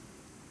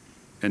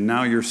 And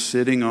now you're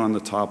sitting on the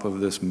top of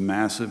this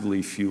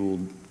massively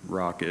fueled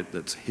rocket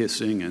that's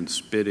hissing and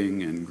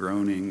spitting and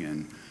groaning,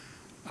 and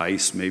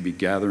ice may be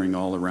gathering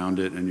all around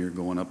it, and you're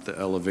going up the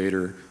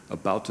elevator,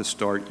 about to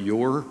start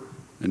your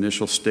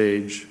initial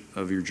stage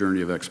of your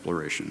journey of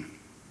exploration.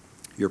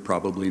 You're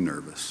probably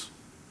nervous.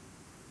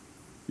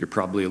 You're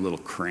probably a little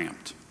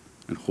cramped,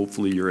 and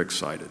hopefully you're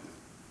excited.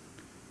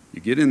 You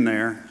get in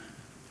there,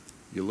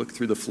 you look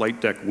through the flight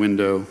deck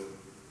window,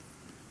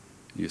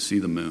 you see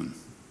the moon,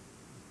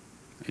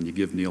 and you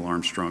give Neil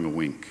Armstrong a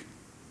wink.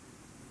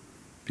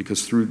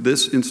 Because through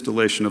this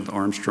installation of the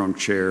Armstrong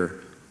Chair,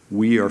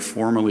 we are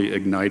formally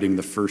igniting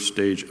the first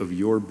stage of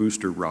your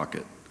booster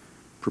rocket,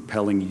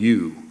 propelling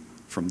you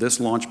from this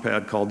launch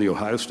pad called the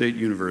Ohio State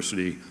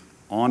University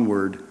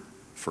onward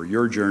for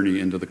your journey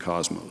into the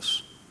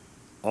cosmos.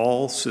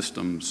 All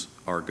systems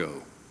are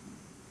go.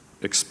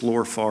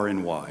 Explore far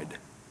and wide.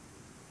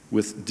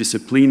 With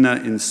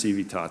disciplina in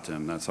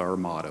civitatem, that's our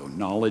motto,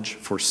 knowledge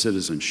for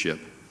citizenship.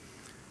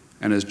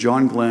 And as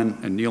John Glenn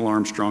and Neil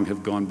Armstrong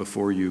have gone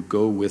before you,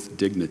 go with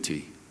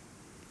dignity.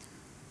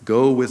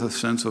 Go with a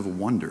sense of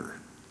wonder.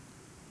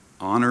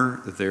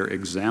 Honor their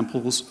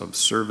examples of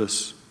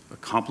service,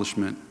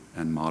 accomplishment,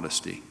 and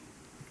modesty.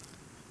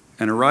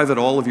 And arrive at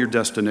all of your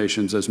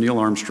destinations as Neil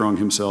Armstrong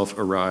himself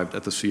arrived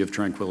at the Sea of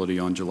Tranquility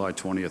on July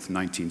 20th,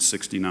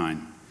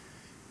 1969,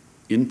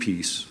 in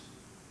peace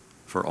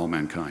for all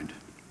mankind.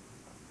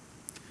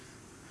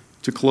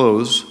 To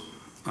close,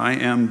 I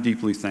am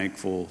deeply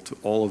thankful to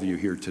all of you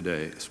here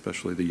today,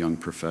 especially the young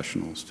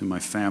professionals. To my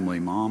family,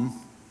 Mom,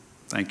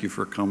 thank you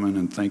for coming,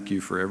 and thank you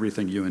for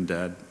everything you and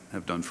Dad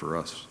have done for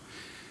us.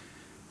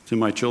 To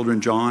my children,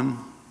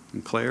 John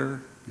and Claire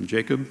and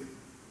Jacob,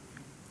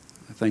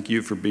 I thank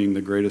you for being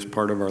the greatest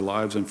part of our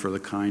lives and for the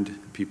kind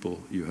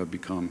people you have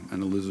become.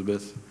 And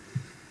Elizabeth,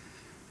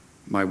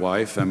 my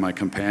wife and my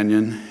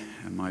companion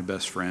and my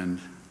best friend,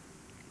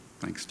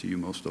 thanks to you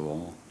most of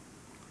all.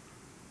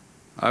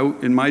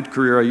 In my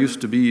career, I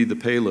used to be the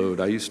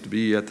payload. I used to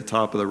be at the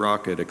top of the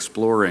rocket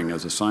exploring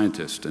as a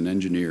scientist, an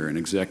engineer, an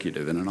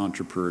executive, and an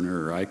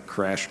entrepreneur. I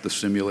crashed the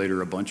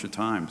simulator a bunch of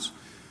times.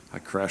 I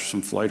crashed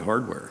some flight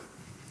hardware.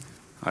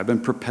 I've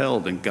been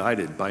propelled and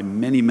guided by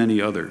many,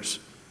 many others.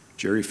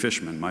 Jerry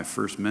Fishman, my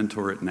first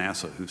mentor at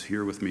NASA, who's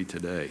here with me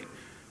today.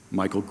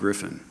 Michael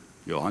Griffin,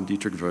 Johann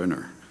Dietrich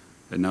Werner,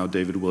 and now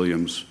David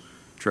Williams,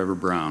 Trevor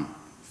Brown,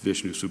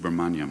 Vishnu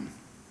Subramaniam.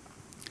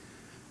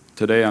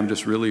 Today, I'm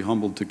just really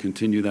humbled to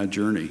continue that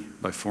journey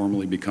by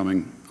formally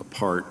becoming a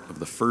part of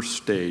the first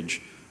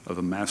stage of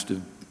a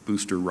massive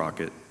booster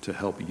rocket to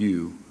help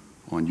you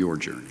on your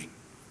journey.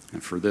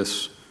 And for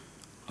this,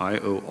 I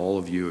owe all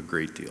of you a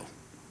great deal.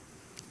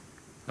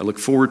 I look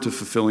forward to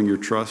fulfilling your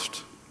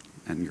trust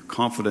and your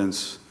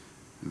confidence,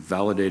 and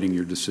validating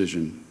your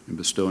decision and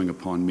bestowing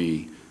upon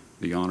me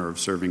the honor of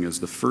serving as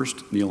the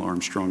first Neil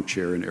Armstrong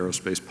Chair in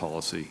Aerospace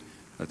Policy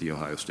at The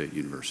Ohio State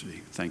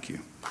University. Thank you.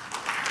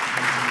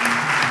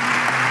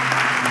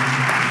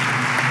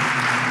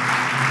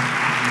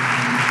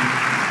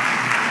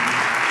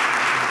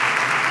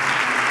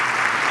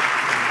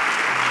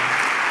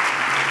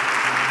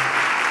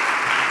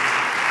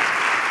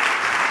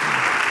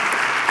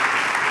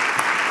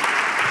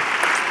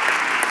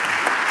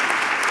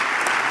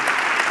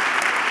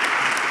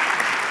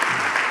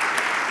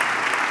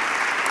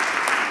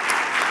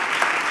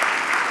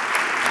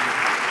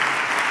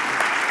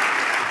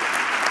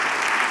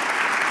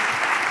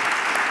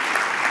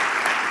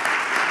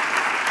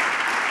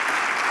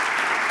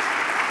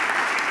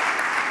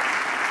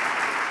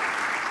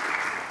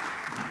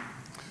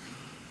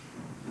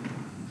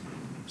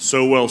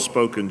 So well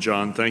spoken,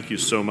 John. Thank you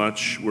so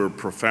much. We're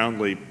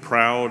profoundly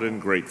proud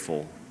and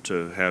grateful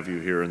to have you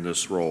here in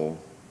this role.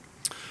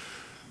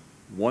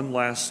 One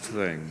last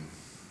thing.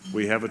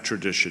 We have a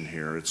tradition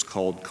here. It's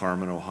called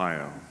Carmen,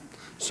 Ohio.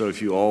 So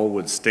if you all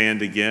would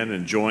stand again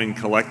and join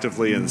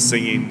collectively in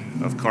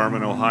singing of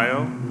Carmen,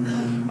 Ohio,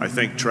 I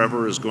think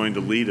Trevor is going to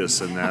lead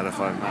us in that,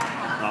 if I'm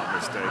not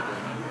mistaken.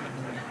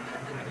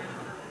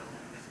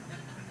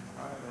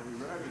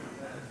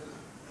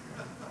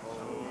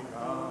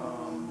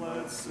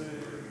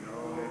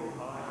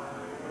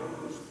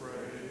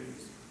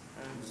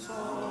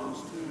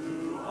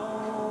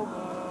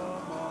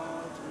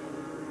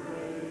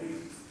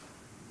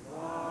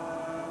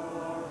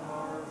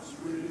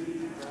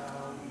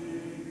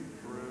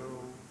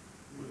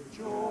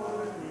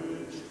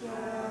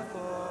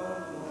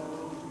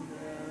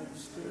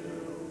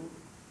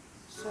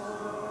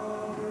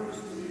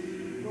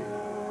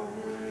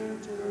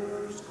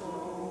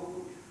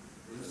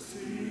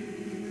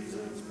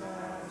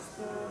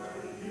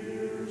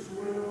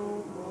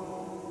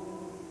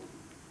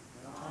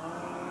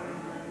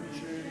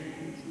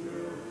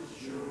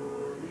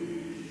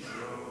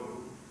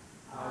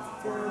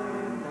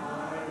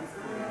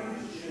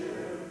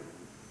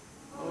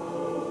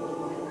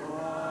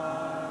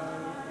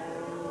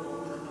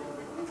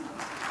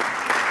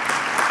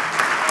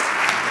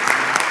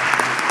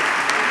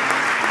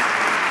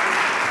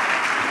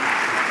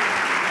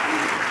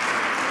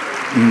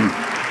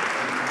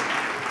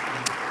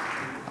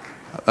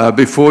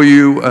 Before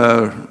you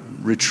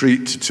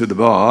retreat to the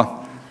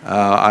bar,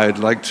 I'd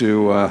like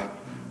to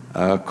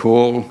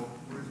call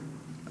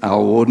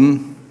Al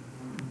Warden.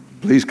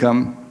 Please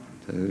come.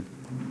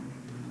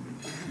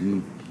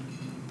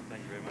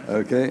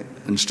 Okay,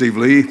 and Steve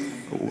Lee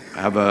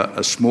have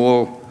a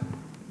small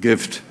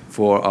gift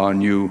for our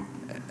new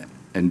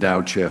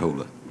endowed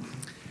chairholder.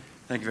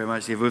 Thank you very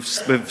much, Steve.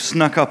 We've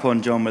snuck up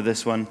on John with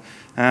this one.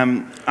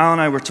 Al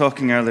and I were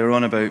talking earlier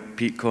on about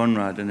Pete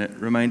Conrad, and it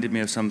reminded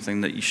me of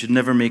something that you should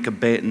never make a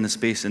bet in the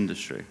space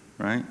industry,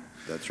 right?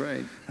 That's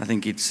right. I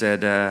think he'd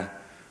said,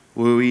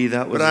 woo-wee,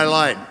 that was... But I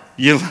lied.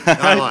 You lied?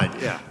 I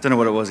lied, yeah. Don't know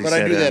what it was he said.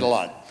 But I do that a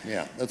lot.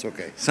 Yeah, that's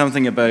okay.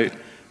 Something about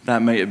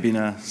that might have been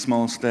a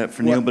small step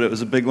for Neil, but it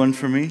was a big one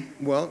for me.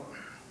 Well,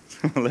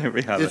 well, there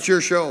we have it. It's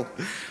your show.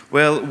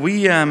 Well,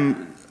 we...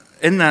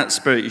 in that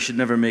spirit, you should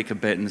never make a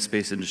bet in the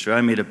space industry. I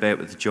made a bet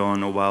with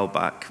John a while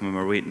back when we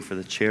were waiting for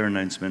the chair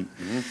announcement.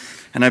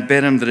 And I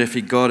bet him that if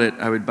he got it,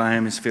 I would buy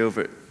him his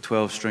favorite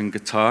 12-string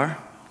guitar.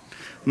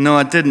 No,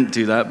 I didn't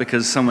do that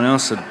because someone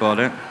else had bought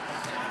it.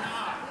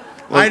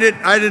 Well,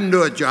 I didn't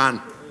do it,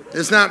 John.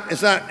 It's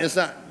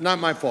not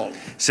my fault.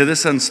 So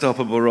this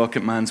unstoppable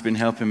rocket man's been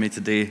helping me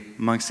today,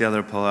 amongst the other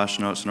Apollo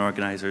astronauts and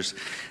organizers.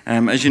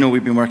 As you know,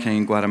 we've been working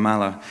in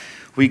Guatemala.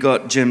 We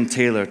got Jim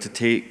Taylor to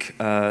take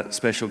a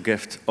special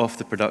gift off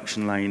the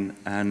production line,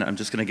 and I'm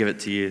just going to give it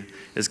to you.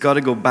 It's got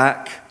to go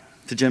back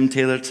to Jim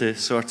Taylor to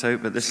sort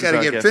out, but this is our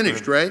gift. It's got to get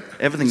finished, right?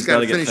 Everything's got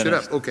to get finished.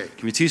 finished. It up. Okay.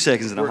 Give me 2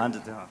 seconds and I'll hand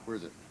it to her. Where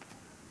is it?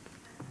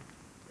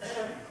 There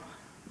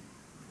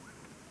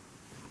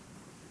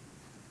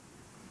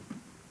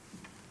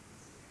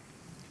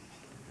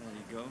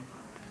you go.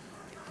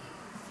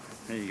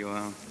 There you go,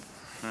 Al.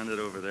 Hand it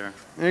over there.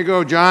 There you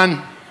go,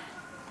 John.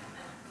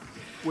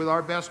 With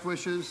our best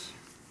wishes.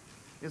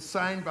 It's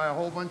signed by a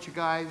whole bunch of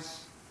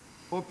guys.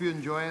 Hope you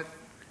enjoy it.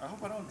 I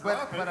hope I don't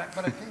drop it. But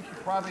I think you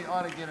probably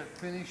ought to get it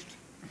finished.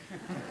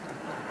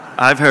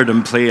 I've heard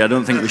him play. I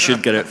don't think we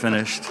should get it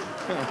finished.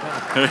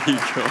 There you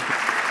go.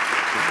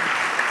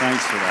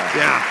 Thanks for that.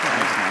 Yeah.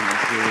 Thanks, man.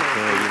 That's really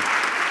cool.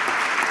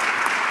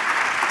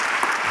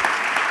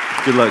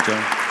 Good luck,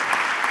 John.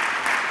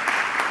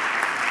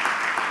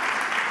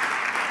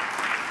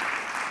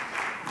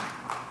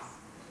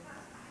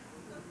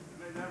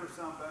 It may never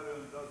sound better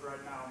than it does right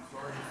now. I'm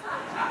sorry.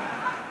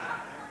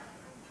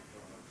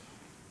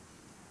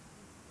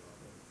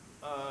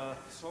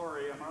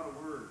 Sorry, I'm out of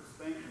words.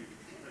 Thank you.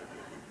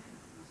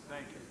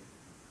 Thank you.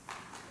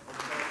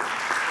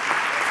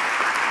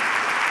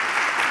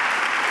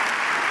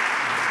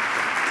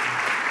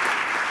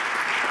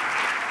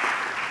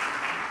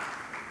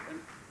 And,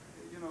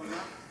 you know,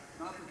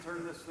 not to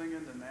turn this thing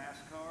into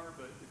NASCAR,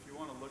 but if you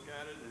want to look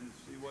at it and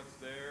see what's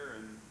there,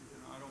 and you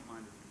know, I don't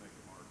mind if you make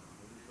a mark on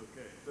it. It's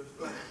okay.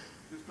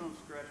 Just don't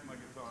scratch my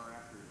guitar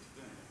after it's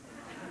finished.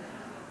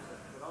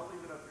 But I'll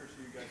leave it up here so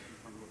you guys can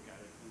come look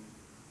at it. And,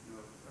 you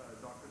know,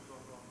 Dr.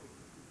 Sokol, if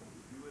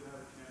you would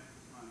have a chance to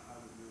sign,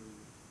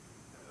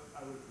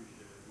 I would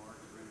appreciate it, Mark,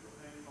 Randall,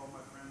 and all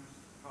my friends,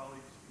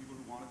 colleagues, people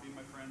who want to be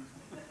my friends.